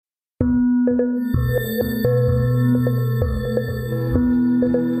Welcome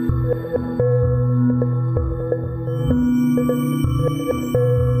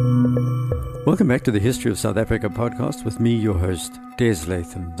back to the History of South Africa podcast with me, your host, Des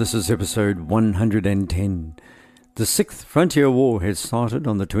Latham. This is episode 110. The Sixth Frontier War had started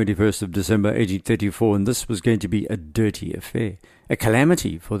on the 21st of December 1834, and this was going to be a dirty affair, a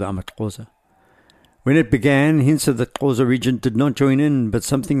calamity for the amaXhosa. When it began, Hintsa the Xhosa regent did not join in, but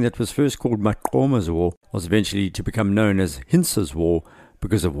something that was first called Maqoma's War was eventually to become known as Hintsa's War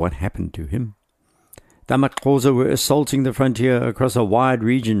because of what happened to him. The amaXhosa were assaulting the frontier across a wide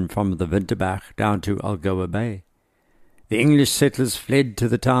region from the Winterberg down to Algoa Bay. The English settlers fled to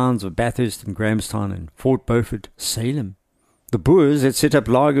the towns of Bathurst and Grahamstown and Fort Beaufort, Salem. The Boers had set up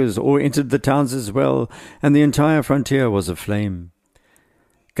laagers or entered the towns as well, and the entire frontier was aflame.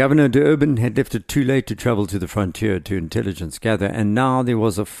 Governor de Leon had left it too late to travel to the frontier to intelligence gather, and now there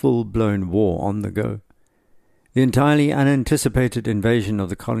was a full-blown war on the go. The entirely unanticipated invasion of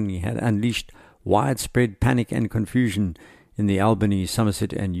the colony had unleashed widespread panic and confusion in the Albany,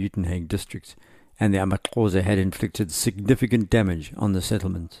 Somerset and Uitenhage districts, and the amaXhosa had inflicted significant damage on the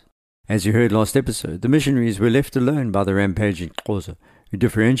settlements. As you heard last episode, the missionaries were left alone by the rampaging Xhosa, who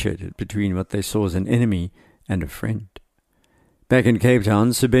differentiated between what they saw as an enemy and a friend. Back in Cape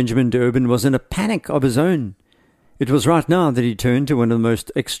Town, Sir Benjamin de Leon was in a panic of his own. It was right now that he turned to one of the most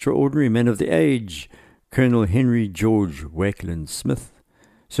extraordinary men of the age, Colonel Henry George Wakelyn Smith.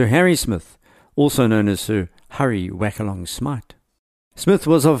 Sir Harry Smith, also known as Sir Harry Wakelyn Smith. Smith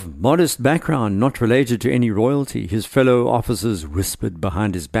was of modest background, not related to any royalty. His fellow officers whispered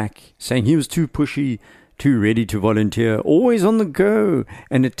behind his back, saying he was too pushy, too ready to volunteer, always on the go,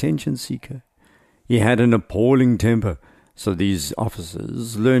 an attention seeker. He had an appalling temper, so these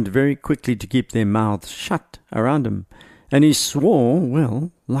officers learned very quickly to keep their mouths shut around him, and he swore,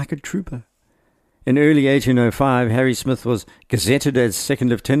 well, like a trooper. In early 1805, Harry Smith was gazetted as second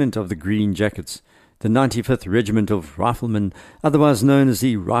lieutenant of the Green Jackets, the 95th Regiment of Riflemen, otherwise known as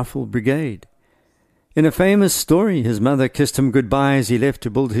the Rifle Brigade. In a famous story, his mother kissed him goodbye as he left to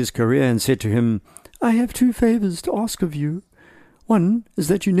build his career and said to him, "I have 2 favours to ask of you. One is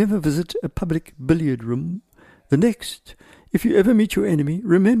that you never visit a public billiard room. The next, if you ever meet your enemy,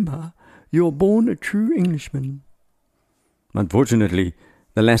 remember, you are born a true Englishman." Unfortunately,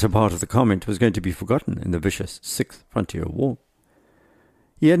 the latter part of the comment was going to be forgotten in the vicious Sixth Frontier War.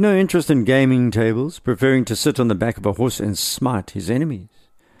 He had no interest in gaming tables, preferring to sit on the back of a horse and smite his enemies.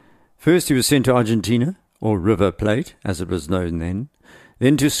 First he was sent to Argentina, or River Plate, as it was known then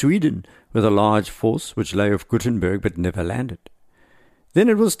to Sweden with a large force which lay off Gutenberg but never landed. Then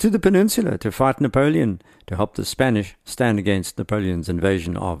it was to the peninsula to fight Napoleon, to help the Spanish stand against Napoleon's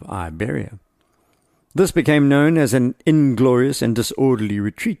invasion of Iberia. This became known as an inglorious and disorderly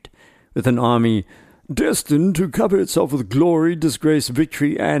retreat, with an army destined to cover itself with glory, disgrace,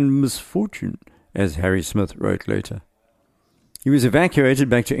 victory, and misfortune, as Harry Smith wrote later. He was evacuated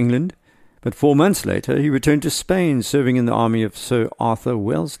back to England, but 4 months later he returned to Spain, serving in the army of Sir Arthur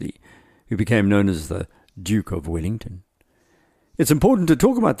Wellesley, who became known as the Duke of Wellington. It's important to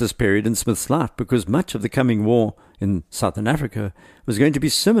talk about this period in Smith's life because much of the coming war in Southern Africa was going to be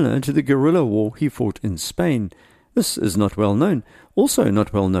similar to the guerrilla war he fought in Spain. This is not well known. Also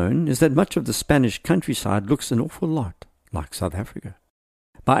not well known is that much of the Spanish countryside looks an awful lot like South Africa.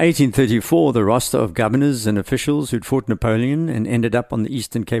 By 1834, the roster of governors and officials who'd fought Napoleon and ended up on the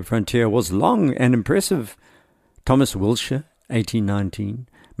Eastern Cape frontier was long and impressive. Thomas Wiltshire, 1819,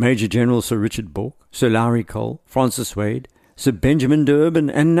 Major General Sir Richard Bourke, Sir Lowry Cole, Francis Wade, Sir Benjamin de Leon,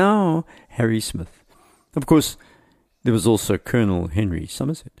 and now Harry Smith. Of course, there was also Colonel Henry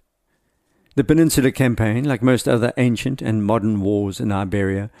Somerset. The Peninsular Campaign, like most other ancient and modern wars in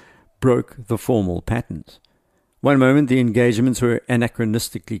Iberia, broke the formal patterns. One moment the engagements were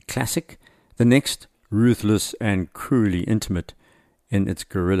anachronistically classic, the next ruthless and cruelly intimate in its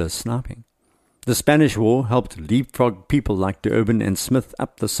guerrilla sniping. The Spanish War helped leapfrog people like de Leon and Smith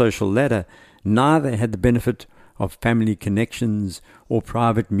up the social ladder. Neither had the benefit of family connections or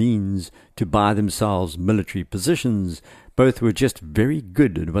private means to buy themselves military positions. Both were just very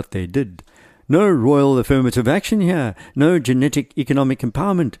good at what they did. No royal affirmative action here, no genetic economic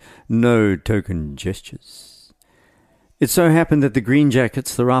empowerment, no token gestures. It so happened that the Green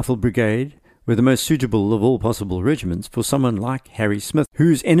Jackets, the Rifle Brigade, were the most suitable of all possible regiments for someone like Harry Smith,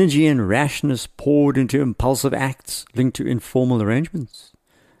 whose energy and rashness poured into impulsive acts linked to informal arrangements.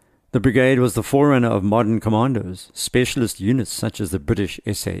 The brigade was the forerunner of modern commandos, specialist units such as the British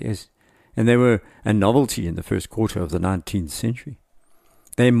SAS, and they were a novelty in the first quarter of the 19th century.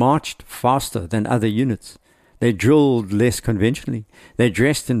 They marched faster than other units. They drilled less conventionally. They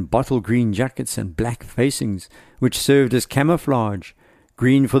dressed in bottle green jackets and black facings, which served as camouflage,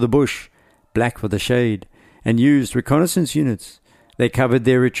 green for the bush, black for the shade, and used reconnaissance units. They covered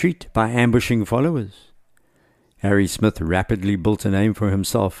their retreat by ambushing followers. Harry Smith rapidly built a name for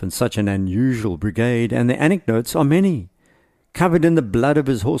himself in such an unusual brigade, and the anecdotes are many. Covered in the blood of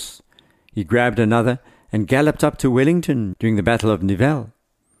his horse, he grabbed another and galloped up to Wellington during the Battle of Nivelle.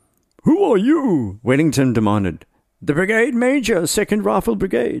 "Who are you?" Wellington demanded. "The Brigade Major, 2nd Rifle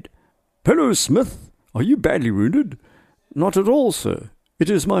Brigade." "Hello, Smith. Are you badly wounded?" "Not at all, sir. It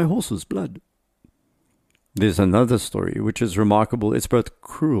is my horse's blood." There's another story which is remarkable. It's both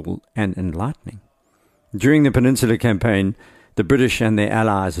cruel and enlightening. During the Peninsular Campaign, the British and their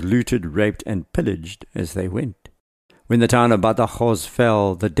allies looted, raped, and pillaged as they went. When the town of Bathurst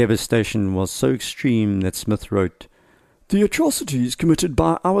fell, the devastation was so extreme that Smith wrote, "The atrocities committed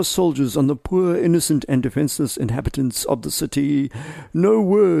by our soldiers on the poor, innocent, and defenceless inhabitants of the city, no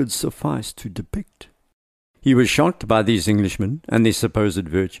words suffice to depict." He was shocked by these Englishmen and their supposed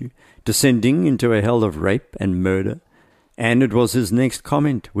virtue, descending into a hell of rape and murder, and it was his next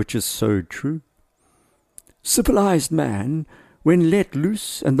comment which is so true. "Civilized man, when let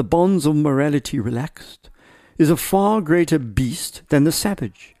loose and the bonds of morality relaxed, is a far greater beast than the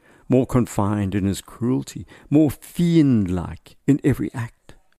savage, more confined in his cruelty, more fiend-like in every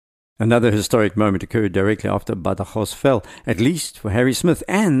act." Another historic moment occurred directly after Bathurst fell, at least for Harry Smith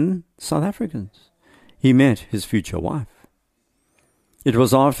and South Africans. He met his future wife. It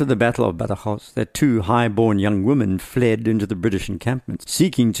was after the Battle of Bathurst that 2 high-born young women fled into the British encampment,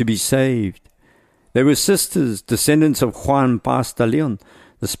 seeking to be saved. They were sisters, descendants of Juana de Leon,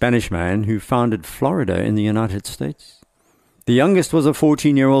 the Spanish man who founded Florida in the United States. The youngest was a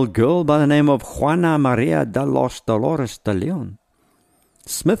 14-year-old girl by the name of Juana Maria Dolores de Leon.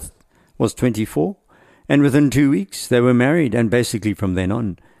 Smith was 24, and within 2 weeks they were married, and basically from then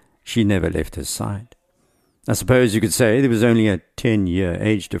on, she never left his side. I suppose you could say there was only a 10-year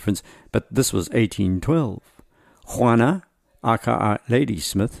age difference, but this was 1812. Juana, aka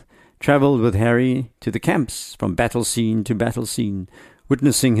Ladysmith, travelled with Harry to the camps from battle scene to battle scene,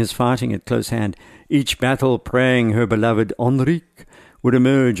 witnessing his fighting at close hand, each battle praying her beloved Enrique would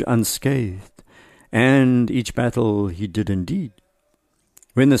emerge unscathed, and each battle he did indeed.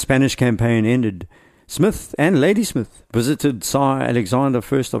 When the Spanish campaign ended, Smith and Ladysmith visited Tsar Alexander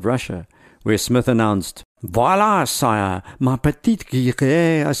I of Russia, where Smith announced, "Voilà, sire, ma petite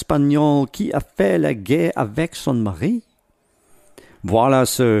guerriere espagnole qui a fait la guerre avec son mari." Voilà,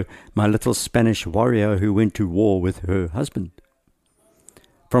 sir, my little Spanish warrior who went to war with her husband.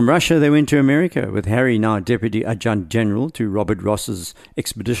 From Russia they went to America, with Harry now Deputy Adjutant General to Robert Ross's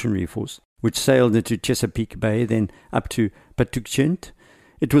expeditionary force, which sailed into Chesapeake Bay, then up to Patuxent.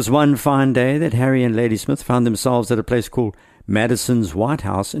 It was one fine day that Harry and Ladysmith found themselves at a place called Madison's White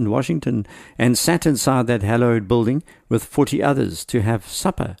House in Washington, and sat inside that hallowed building with 40 others to have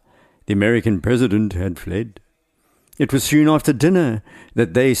supper. The American president had fled. It was soon after dinner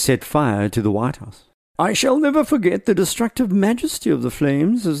that they set fire to the White House. "I shall never forget the destructive majesty of the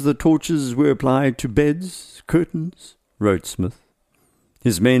flames as the torches were applied to beds, curtains," wrote Smith.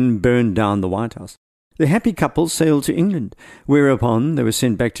 His men burned down the White House. The happy couple sailed to England, whereupon they were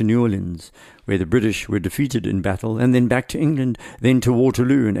sent back to New Orleans, where the British were defeated in battle, and then back to England, then to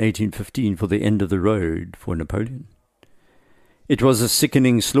Waterloo in 1815 for the end of the road for Napoleon. It was a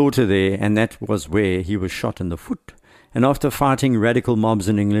sickening slaughter there, and that was where he was shot in the foot. And after fighting radical mobs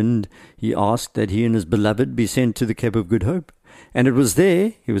in England, he asked that he and his beloved be sent to the Cape of Good Hope. And it was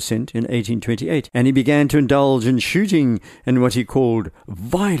there he was sent in 1828, and he began to indulge in shooting and what he called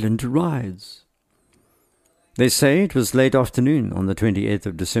violent rides. They say it was late afternoon on the 28th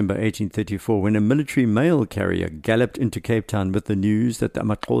of December 1834 when a military mail carrier galloped into Cape Town with the news that the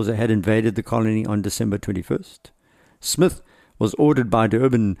amaXhosa had invaded the colony on December 21st. Smith was ordered by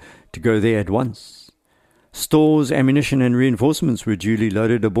Durban to go there at once. Stores, ammunition and reinforcements were duly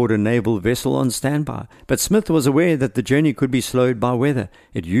loaded aboard a naval vessel on standby, but Smith was aware that the journey could be slowed by weather.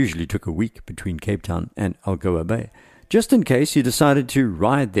 It usually took a week between Cape Town and Algoa Bay. Just in case, he decided to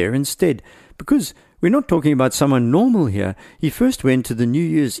ride there instead, because we're not talking about someone normal here. He first went to the New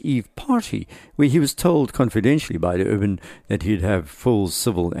Year's Eve party, where he was told confidentially by Durban that he'd have full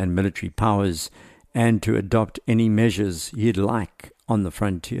civil and military powers and to adopt any measures he'd like on the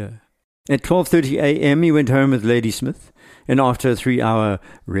frontier. At 12:30 a.m. he went home with Ladysmith, and after a 3-hour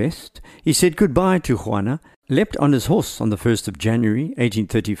rest, he said goodbye to Juana, leapt on his horse on the 1st of January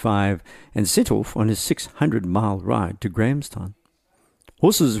 1835, and set off on his 600-mile ride to Grahamstown.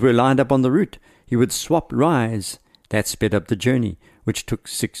 Horses were lined up on the route. He would swap rides. That sped up the journey, which took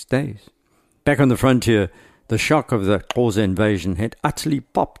 6 days. Back on the frontier, The shock of the Xhosa invasion had utterly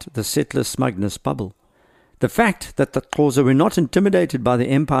popped the settler smugness bubble. The fact that the Xhosa were not intimidated by the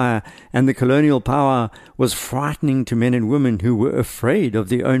empire and the colonial power was frightening to men and women who were afraid of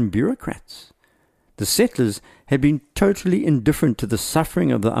their own bureaucrats. The settlers had been totally indifferent to the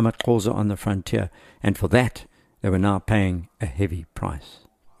suffering of the amaXhosa on the frontier, and for that they were now paying a heavy price.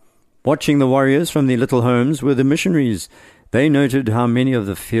 Watching the warriors from their little homes were the missionaries. They noted how many of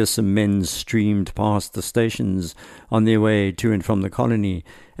the fearsome men streamed past the stations on their way to and from the colony,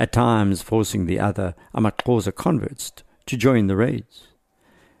 at times forcing the other amaXhosa converts to join the raids.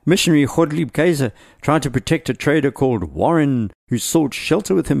 Missionary Godlieb Kaiser tried to protect a trader called Warren, who sought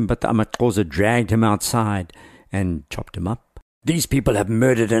shelter with him, but the amaXhosa dragged him outside and chopped him up. "These people have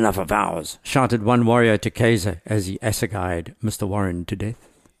murdered enough of ours," shouted one warrior to Kaiser as he assegaied Mr. Warren to death.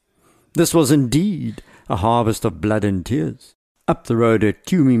 This was indeed a harvest of blood and tears. Up the road at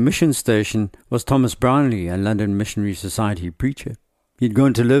Tume Mission Station was Thomas Brownlee, a London Missionary Society preacher. He'd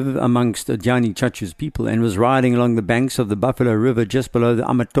gone to live amongst Adjani Chachu's people and was riding along the banks of the Buffalo River just below the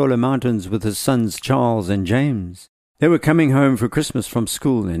Amatola Mountains with his sons Charles and James. They were coming home for Christmas from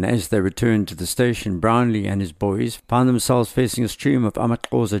school, and as they returned to the station, Brownlee and his boys found themselves facing a stream of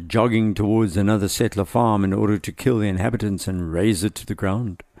amaXhosa jogging towards another settler farm in order to kill the inhabitants and raze it to the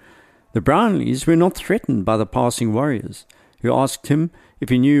ground. The Brownlees were not threatened by the passing warriors, who asked him if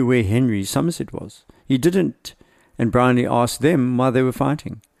he knew where Henry Somerset was. He didn't, and Brownlee asked them why they were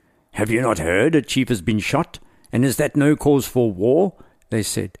fighting. "Have you not heard a chief has been shot, and is that no cause for war?" they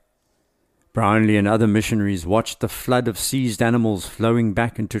said. Brownlee and other missionaries watched the flood of seized animals flowing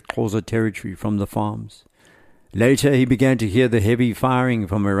back into Xhosa territory from the farms. Later he began to hear the heavy firing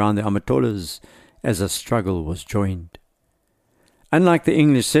from around the Amatolas as a struggle was joined. Unlike the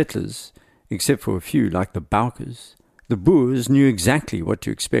English settlers, except for a few like the Boers, the Boers knew exactly what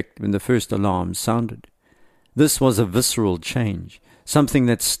to expect when the first alarm sounded. This was a visceral change, something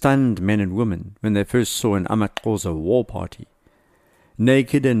that stunned men and women when they first saw an amaXhosa war party.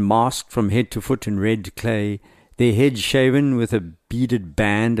 Naked and masked from head to foot in red clay, their heads shaven with a beaded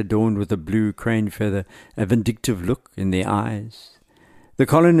band adorned with a blue crane feather, a vindictive look in their eyes. The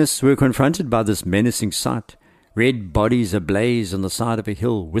colonists were confronted by this menacing sight. Red bodies ablaze on the side of a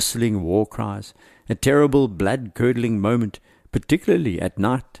hill, whistling war cries, a terrible blood-curdling moment, particularly at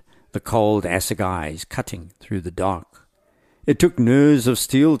night, the cold assegais cutting through the dark. It took nerves of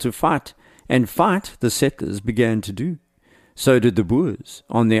steel to fight, and fight the settlers began to do. So did the Boers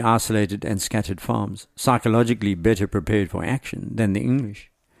on their isolated and scattered farms, psychologically better prepared for action than the English.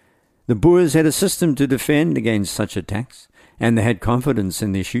 The Boers had a system to defend against such attacks, and they had confidence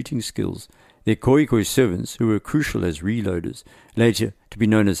in their shooting skills. Their Khoikhoi servants, who were crucial as reloaders, later to be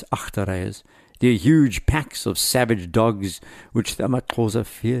known as agterryers, their huge packs of savage dogs which the amaXhosa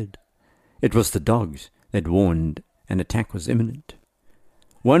feared. It was the dogs that warned an attack was imminent.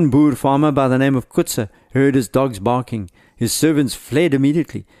 One Boer farmer by the name of Kutsa heard his dogs barking. His servants fled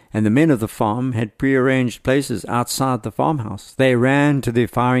immediately, and the men of the farm had prearranged places outside the farmhouse. They ran to their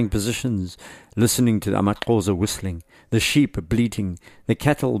firing positions, listening to the amaXhosa whistling, the sheep bleating, the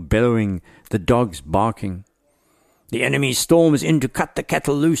cattle bellowing, the dogs barking. "The enemy storms in to cut the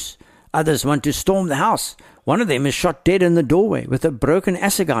cattle loose. Others want to storm the house. One of them is shot dead in the doorway with a broken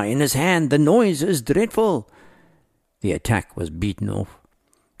assegai in his hand. The noise is dreadful." The attack was beaten off.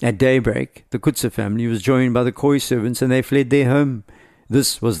 At daybreak, the Kutsa family was joined by the Khoi servants, and they fled their home.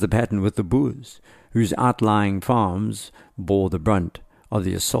 This was the pattern with the Boers, whose outlying farms bore the brunt of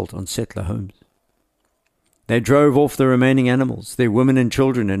the assault on settler homes. They drove off the remaining animals, their women and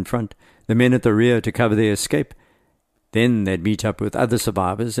children in front, the men at the rear to cover their escape. Then they'd meet up with other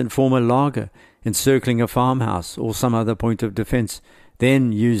survivors and form a laager, encircling a farmhouse or some other point of defense,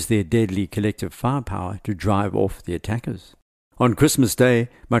 then use their deadly collective firepower to drive off the attackers. On Christmas Day,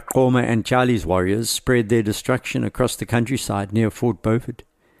 Maqoma and Charlie's warriors spread their destruction across the countryside near Fort Beaufort.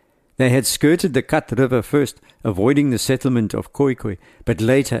 They had skirted the Cut River first, avoiding the settlement of Khoikhoi, but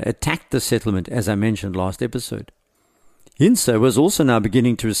later attacked the settlement, as I mentioned last episode. Hintsa was also now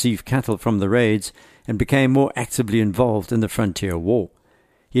beginning to receive cattle from the raids and became more actively involved in the frontier war.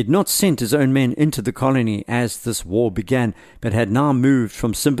 He had not sent his own men into the colony as this war began, but had now moved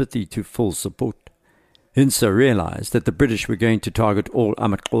from sympathy to full support. Hintsa realized that the British were going to target all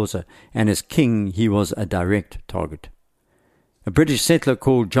amaXhosa, and as king he was a direct target. A British settler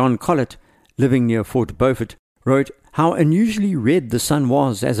called John Collett, living near Fort Beaufort, wrote how unusually red the sun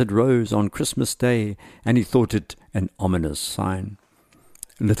was as it rose on Christmas Day, and he thought it an ominous sign.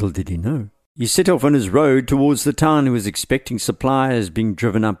 Little did he know. He set off on his road towards the town and was expecting supplies being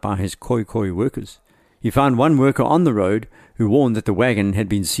driven up by his Khoikhoi workers. He found one worker on the road who warned that the wagon had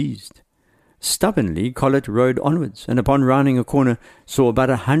been seized. Stubbornly, Collett rode onwards, and upon rounding a corner, saw about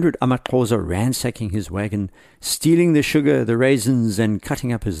 100 amaXhosa ransacking his wagon, stealing the sugar, the raisins, and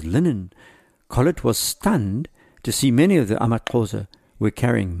cutting up his linen. Collett was stunned to see many of the amaXhosa were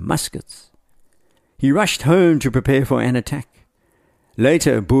carrying muskets. He rushed home to prepare for an attack.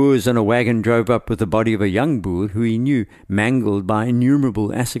 Later, Boers on a wagon drove up with the body of a young Boer who he knew mangled by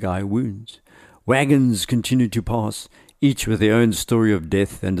innumerable assegai wounds. Wagons continued to pass, each with their own story of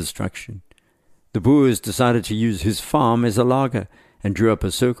death and destruction. The Boers decided to use his farm as a laager and drew up a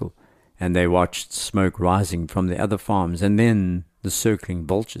circle, and they watched smoke rising from the other farms, and then the circling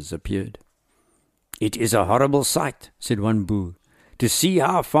vultures appeared. "It is a horrible sight," said one Boer, "to see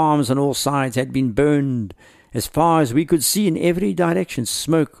how farms on all sides had been burned. As far as we could see in every direction,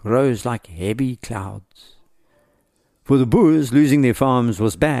 smoke rose like heavy clouds." For the Boers, losing their farms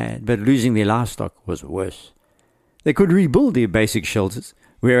was bad, but losing their livestock was worse. They could rebuild their basic shelters,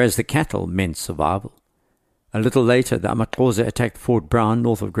 whereas the cattle meant survival. A little later, the amaXhosa attacked Fort Brown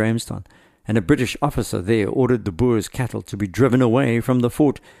north of Grahamstown, and a British officer there ordered the Boers' cattle to be driven away from the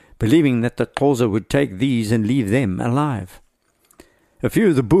fort, believing that the Xhosa would take these and leave them alive. A few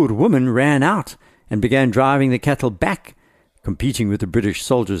of the Boer women ran out and began driving the cattle back, competing with the British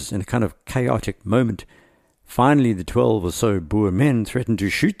soldiers in a kind of chaotic moment. Finally, the 12 or so Boer men threatened to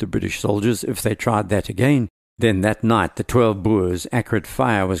shoot the British soldiers if they tried that again. Then that night, the 12 Boers' accurate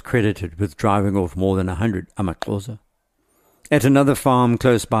fire was credited with driving off more than 100 amaXhosa. At another farm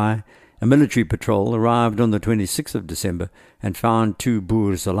close by, a military patrol arrived on the 26th of December and found 2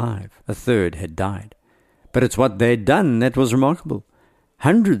 Boers alive. A third had died. But it's what they'd done that was remarkable.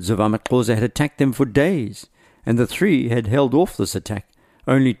 Hundreds of amaXhosa had attacked them for days, and the 3 had held off this attack.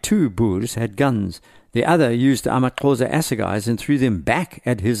 Only 2 Boers had guns. The other used the amaXhosa assegais and threw them back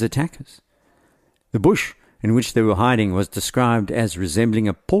at his attackers. The bush in which they were hiding was described as resembling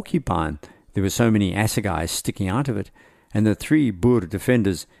a porcupine. There were so many assegais sticking out of it, and the 3 Boer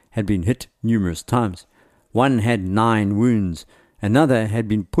defenders had been hit numerous times. One had 9 wounds. Another had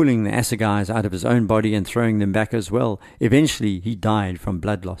been pulling the assegais out of his own body and throwing them back as well. Eventually, he died from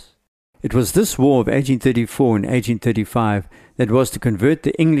blood loss. It was this war of 1834 and 1835 that was to convert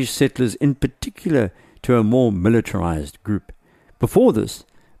the English settlers in particular to a more militarized group. Before this,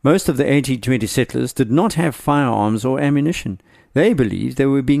 most of the 1820 settlers did not have firearms or ammunition. They believed they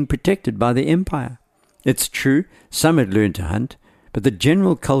were being protected by the empire. It's true, some had learned to hunt, but the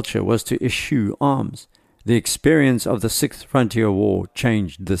general culture was to eschew arms. The experience of the Sixth Frontier War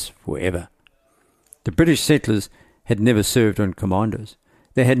changed this forever. The British settlers had never served on commandos.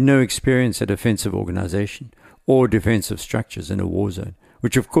 They had no experience at offensive organization or defensive structures in a war zone,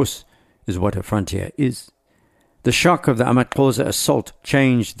 which of course is what a frontier is. The shock of the amaXhosa assault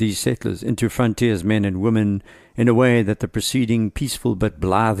changed these settlers into frontiersmen and women in a way that the preceding peaceful but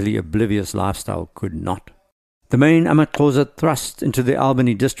blithely oblivious lifestyle could not. The main amaXhosa thrust into the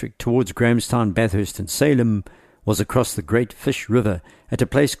Albany district towards Grahamstown, Bathurst and Salem was across the Great Fish River at a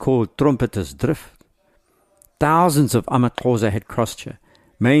place called Trompeter's Drift. Thousands of amaXhosa had crossed here,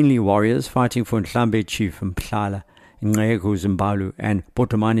 mainly warriors fighting for Nhlambe chief Mplala, Enrique Zimbalu and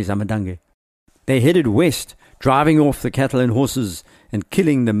Potomani Zamadange. They headed west, driving off the cattle and horses and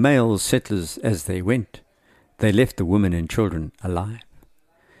killing the male settlers as they went. They left the women and children alive.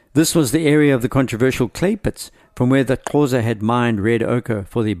 This was the area of the controversial clay pits from where the Xhosa had mined red ochre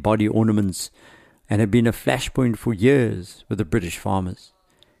for their body ornaments and had been a flashpoint for years with the British farmers.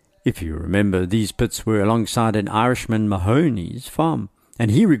 If you remember, these pits were alongside an Irishman Mahoney's farm,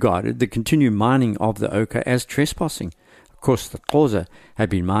 and he regarded the continued mining of the ochre as trespassing. Of course, the Xhosa had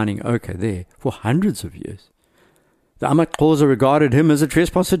been mining ochre there for hundreds of years. The amaXhosa regarded him as a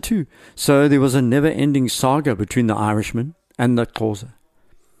trespasser too, so there was a never-ending saga between the Irishman and the Xhosa.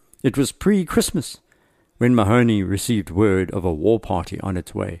 It was pre-Christmas when Mahoney received word of a war party on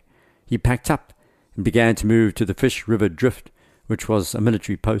its way. He packed up and began to move to the Fish River Drift, which was a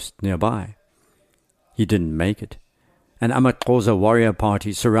military post nearby. He didn't make it. An amaXhosa warrior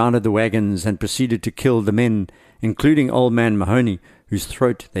party surrounded the wagons and proceeded to kill the men, including old man Mahoney, whose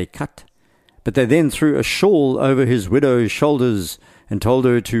throat they cut. But they then threw a shawl over his widow's shoulders and told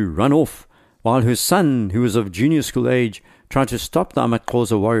her to run off, while her son, who was of junior school age, tried to stop the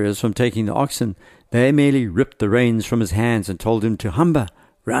amaXhosa warriors from taking the oxen. They merely ripped the reins from his hands and told him to humba,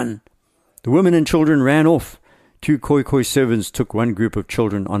 run. The women and children ran off. 2 Khoi servants took one group of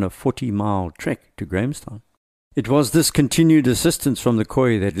children on a 40-mile trek to Grahamstown. It was this continued assistance from the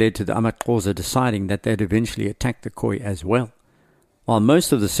Khoi that led to the amaXhosa deciding that they'd eventually attack the Khoi as well. While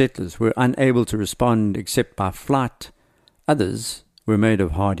most of the settlers were unable to respond except by flight, others were made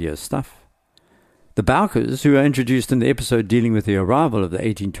of hardier stuff. The The Boers, who are introduced in the episode dealing with the arrival of the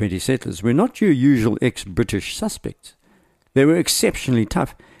 1820 settlers, were not your usual ex-British suspects. They were exceptionally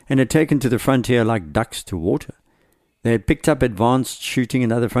tough and had taken to the frontier like ducks to water. They had picked up advanced shooting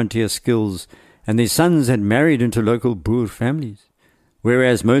and other frontier skills, and their sons had married into local Boer families.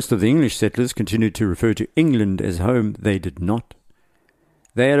 Whereas most of the English settlers continued to refer to England as home, they did not.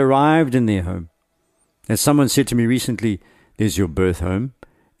 They had arrived in their home. As someone said to me recently, there's your birth home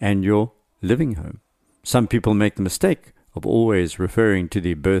and your living home. Some people make the mistake of always referring to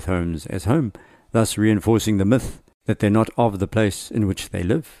their birth homes as home, thus reinforcing the myth that they're not of the place in which they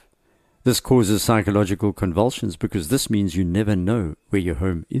live. This causes psychological convulsions because this means you never know where your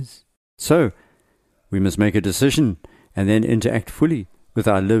home is. So, we must make a decision and then interact fully with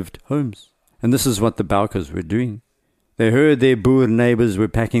our lived homes. And this is what the Boers were doing. They heard their Boer neighbours were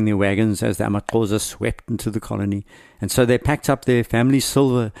packing their wagons as the amaXhosa swept into the colony, and so they packed up their family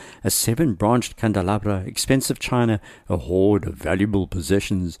silver, a 7-branched candelabra, expensive china, a hoard of valuable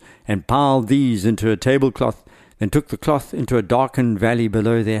possessions, and piled these into a tablecloth, then took the cloth into a darkened valley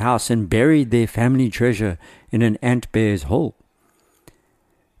below their house and buried their family treasure in an ant-bear's hole.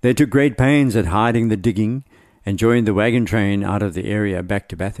 They took great pains at hiding the digging and joined the wagon train out of the area back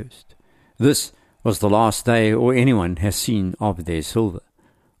to Bathurst. This was the last they or anyone has seen of their silver.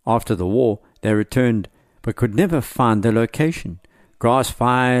 After the war, they returned, but could never find their location. Grass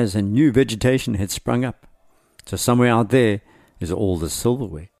fires and new vegetation had sprung up. So somewhere out there is all the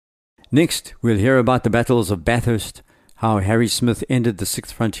silverware. Next, we'll hear about the battles of Bathurst, how Henry Smith ended the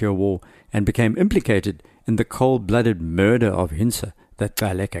Sixth Frontier War and became implicated in the cold-blooded murder of Hintsa the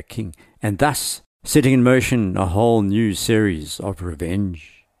Xhosa king, and thus setting in motion a whole new series of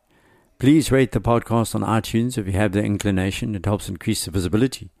revenge. Please rate the podcast on iTunes if you have the inclination. It helps increase the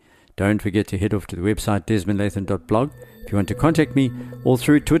visibility. Don't forget to head off to the website desmondlatham.blog if you want to contact me, or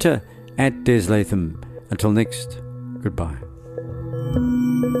through Twitter @DesLatham. Until next, goodbye.